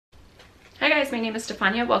guys, my name is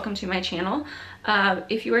Stefania. Welcome to my channel.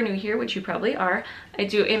 If you are new here, which you probably are, I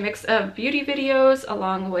do a mix of beauty videos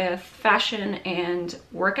along with fashion and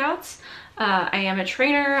workouts. I am a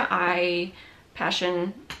trainer. My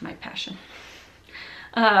passion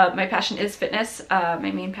is fitness,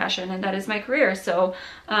 my main passion, and that is my career. So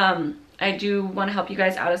I do want to help you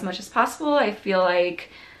guys out as much as possible. I feel like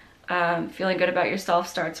feeling good about yourself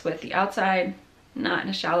starts with the outside, not in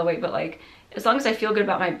a shallow way, but like as long as I feel good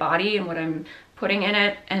about my body and what I'm putting in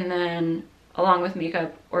it, and then along with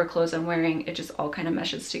makeup or clothes I'm wearing, it just all kind of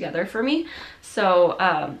meshes together for me.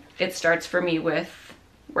 So it starts for me with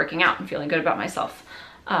working out and feeling good about myself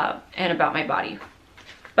and about my body.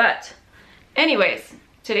 But anyways,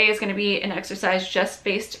 today is going to be an exercise just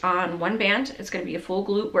based on one band. It's going to be a full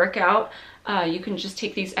glute workout. You can just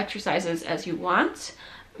take these exercises as you want,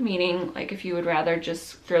 meaning like if you would rather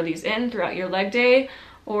just throw these in throughout your leg day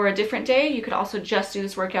or a different day, you could also just do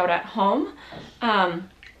this workout at home.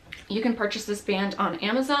 You can purchase this band on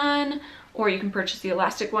Amazon, or you can purchase the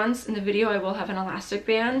elastic ones. In the video, I will have an elastic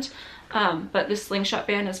band, but this slingshot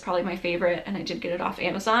band is probably my favorite, and I did get it off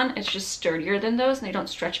Amazon. It's just sturdier than those, and they don't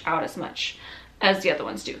stretch out as much as the other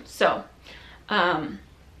ones do. So, but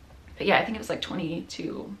yeah, I think it was like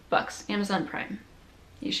 22 bucks, Amazon Prime.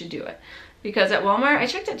 You should do it. Because at Walmart, I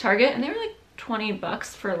checked at Target, and they were like 20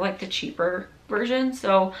 bucks for like the cheaper version.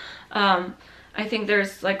 So I think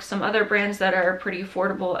there's like some other brands that are pretty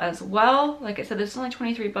affordable as well. Like I said, this is only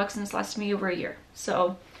 23 bucks and this lasted me over a year.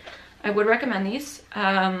 So I would recommend these.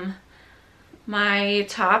 My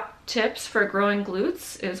top tips for growing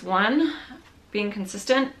glutes is one, being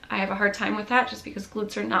consistent. I have a hard time with that just because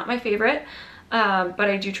glutes are not my favorite. But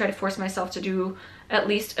I do try to force myself to do at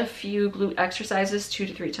least a few glute exercises 2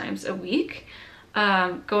 to 3 times a week.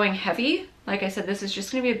 Going heavy, like I said, this is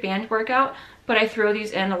just going to be a band workout, but I throw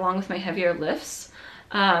these in along with my heavier lifts.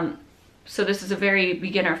 So this is a very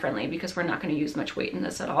beginner friendly because we're not going to use much weight in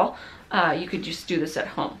this at all. You could just do this at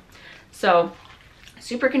home. So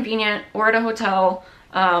super convenient, or at a hotel,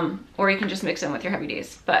 or you can just mix in with your heavy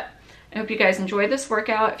days. But I hope you guys enjoy this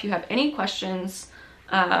workout. If you have any questions,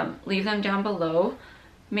 leave them down below.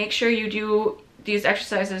 Make sure you do these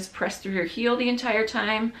exercises press through your heel the entire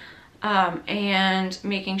time, and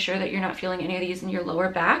making sure that you're not feeling any of these in your lower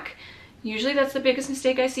back. Usually that's the biggest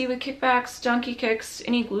mistake I see with kickbacks, donkey kicks,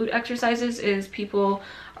 any glute exercises, is people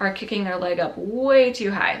are kicking their leg up way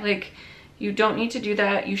too high. Like, you don't need to do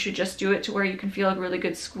that. You should just do it to where you can feel a really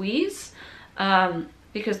good squeeze,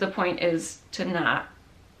 because the point is to not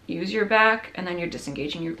use your back and then you're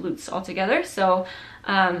disengaging your glutes altogether. So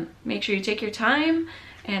make sure you take your time,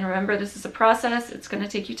 and remember, this is a process. It's going to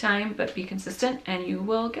take you time, but be consistent and you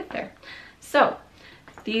will get there. So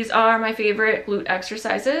these are my favorite glute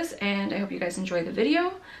exercises, and I hope you guys enjoy the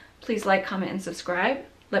video. Please like, comment, and subscribe.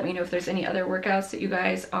 Let me know if there's any other workouts that you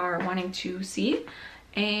guys are wanting to see,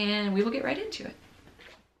 and we will get right into it.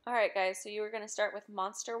 All right, guys, so you are going to start with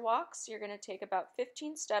monster walks. You're going to take about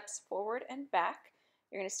 15 steps forward and back.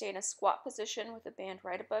 You're going to stay in a squat position with the band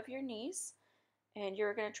right above your knees. And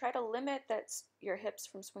you're going to try to limit your hips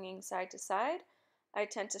from swinging side to side. I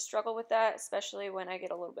tend to struggle with that, especially when I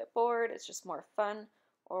get a little bit bored. It's just more fun.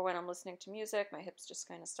 Or when I'm listening to music, my hips just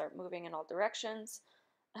kind of start moving in all directions.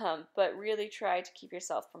 But really try to keep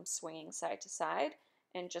yourself from swinging side to side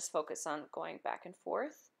and just focus on going back and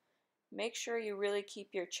forth. Make sure you really keep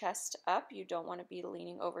your chest up. You don't want to be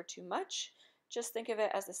leaning over too much. Just think of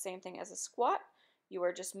it as the same thing as a squat. You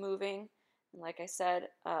are just moving. And like I said,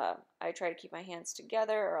 I try to keep my hands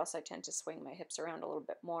together, or else I tend to swing my hips around a little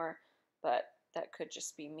bit more, but that could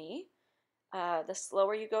just be me. The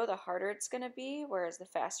slower you go, the harder it's going to be, whereas the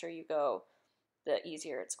faster you go, the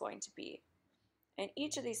easier it's going to be. And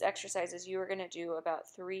each of these exercises, you are going to do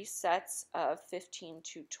about 3 sets of 15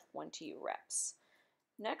 to 20 reps.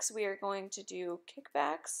 Next, we are going to do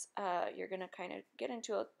kickbacks. You're going to kind of get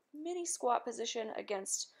into a mini squat position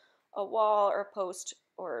against a wall or a post,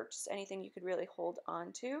 or just anything you could really hold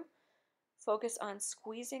on to. Focus on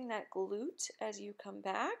squeezing that glute as you come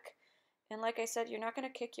back. And like I said, you're not going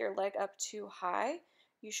to kick your leg up too high.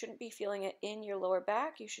 You shouldn't be feeling it in your lower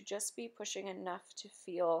back. You should just be pushing enough to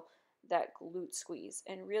feel that glute squeeze,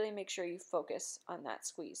 and really make sure you focus on that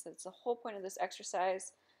squeeze. That's the whole point of this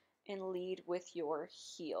exercise, and lead with your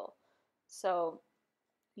heel. So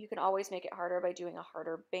you can always make it harder by doing a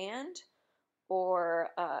harder band,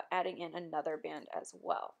 or adding in another band as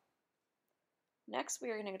well. Next, we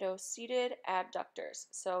are going to go seated abductors.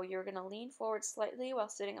 So you're going to lean forward slightly while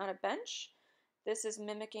sitting on a bench. This is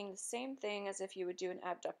mimicking the same thing as if you would do an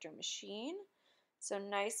abductor machine. So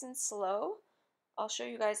nice and slow. I'll show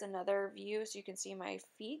you guys another view so you can see my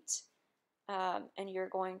feet. And you're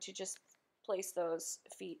going to just place those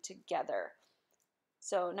feet together.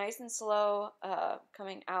 So nice and slow,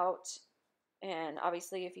 coming out, and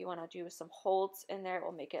obviously if you want to do some holds in there, it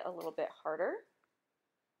will make it a little bit harder.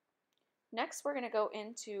 Next, we're going to go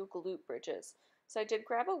into glute bridges. So I did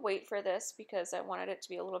grab a weight for this because I wanted it to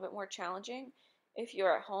be a little bit more challenging. If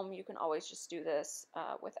you're at home, you can always just do this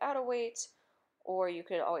without a weight, or you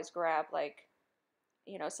could always grab, like,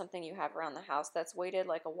 you know, something you have around the house that's weighted,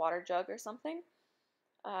 like a water jug or something.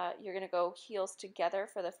 You're going to go heels together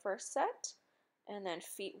for the first set, and then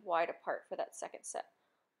feet wide apart for that second set.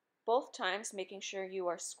 Both times making sure you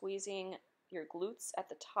are squeezing your glutes at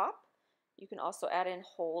the top. You can also add in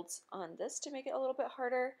holds on this to make it a little bit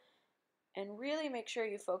harder, and really make sure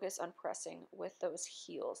you focus on pressing with those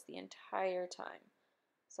heels the entire time.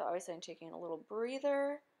 So obviously I'm taking a little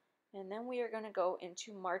breather, and then we are going to go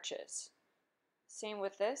into marches. Same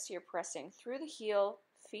with this, you're pressing through the heel,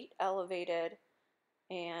 feet elevated,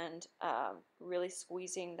 and really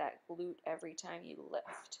squeezing that glute every time you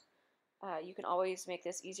lift. You can always make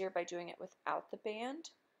this easier by doing it without the band,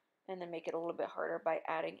 and then make it a little bit harder by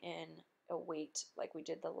adding in a weight like we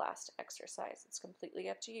did the last exercise. It's completely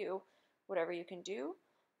up to you, whatever you can do.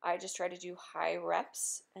 I just try to do high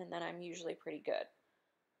reps, and then I'm usually pretty good.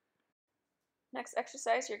 Next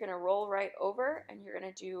exercise, you're going to roll right over, and you're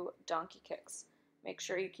going to do donkey kicks. Make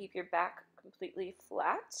sure you keep your back completely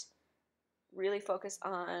flat. Really focus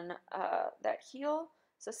on that heel.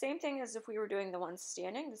 So same thing as if we were doing the one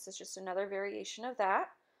standing. This is just another variation of that.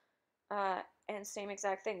 And same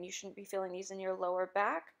exact thing. You shouldn't be feeling these in your lower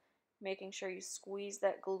back. Making sure you squeeze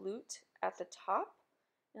that glute at the top.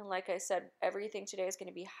 And like I said, everything today is going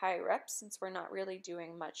to be high reps since we're not really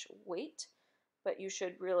doing much weight. But you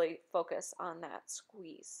should really focus on that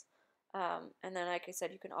squeeze. And then, like I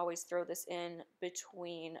said, you can always throw this in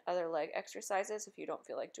between other leg exercises if you don't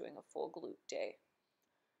feel like doing a full glute day.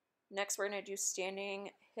 Next, we're going to do standing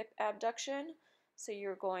hip abduction. So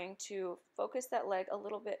you're going to focus that leg a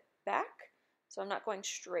little bit back. So I'm not going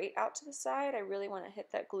straight out to the side. I really want to hit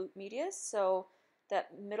that glute medius, so that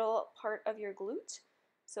middle part of your glute.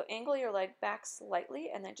 So angle your leg back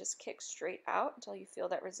slightly and then just kick straight out until you feel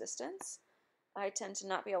that resistance. I tend to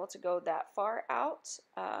not be able to go that far out,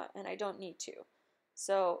 and I don't need to.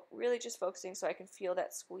 So really just focusing so I can feel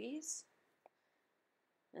that squeeze.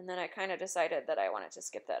 And then I kind of decided that I wanted to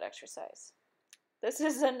skip that exercise. This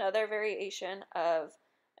is another variation of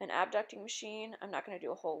an abducting machine. I'm not going to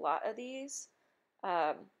do a whole lot of these,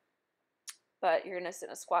 but you're going to sit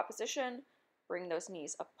in a squat position, bring those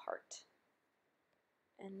knees apart.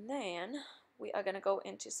 And then we are going to go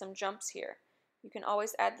into some jumps here. You can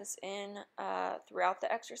always add this in throughout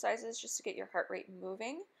the exercises just to get your heart rate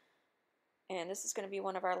moving. And this is going to be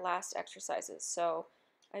one of our last exercises. So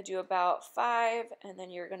I do about 5, and then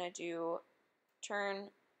you're going to do turn,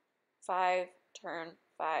 5, turn,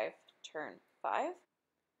 5, turn, 5.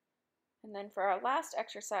 And then for our last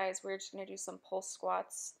exercise, we're just going to do some pulse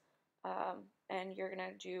squats. And you're going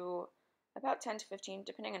to do about 10 to 15,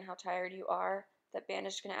 depending on how tired you are. That band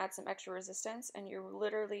is going to add some extra resistance, and you're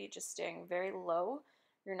literally just staying very low.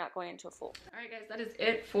 You're not going into a full. All right, guys, that is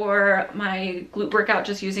it for my glute workout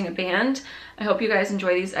just using a band. I hope you guys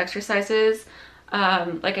enjoy these exercises.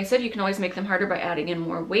 Like I said, you can always make them harder by adding in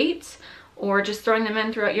more weight or just throwing them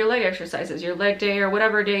in throughout your leg exercises, your leg day or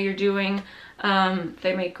whatever day you're doing.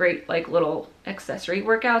 They make great like little accessory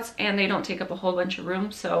workouts, and they don't take up a whole bunch of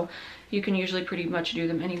room, so you can usually pretty much do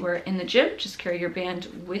them anywhere in the gym. Just carry your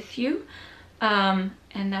band with you.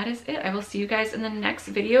 And that is it. I will see you guys in the next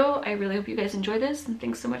video. I really hope you guys enjoy this, and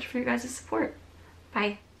thanks so much for your guys' support.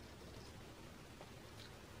 Bye.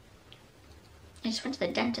 I just went to the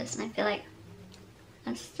dentist and I feel like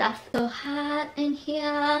that stuff so hot in here.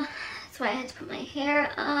 That's why I had to put my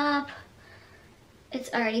hair up.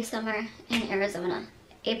 It's already summer in Arizona.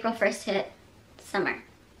 April 1st hit summer.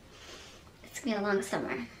 It's gonna be a long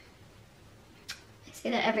summer. I say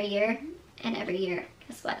that every year, and every year,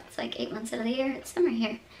 guess what? It's like 8 months out of the year, it's summer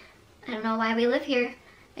here. I don't know why we live here.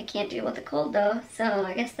 I can't deal with the cold though, so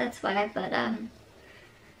I guess that's why, but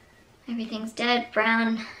everything's dead,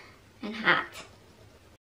 brown, and hot.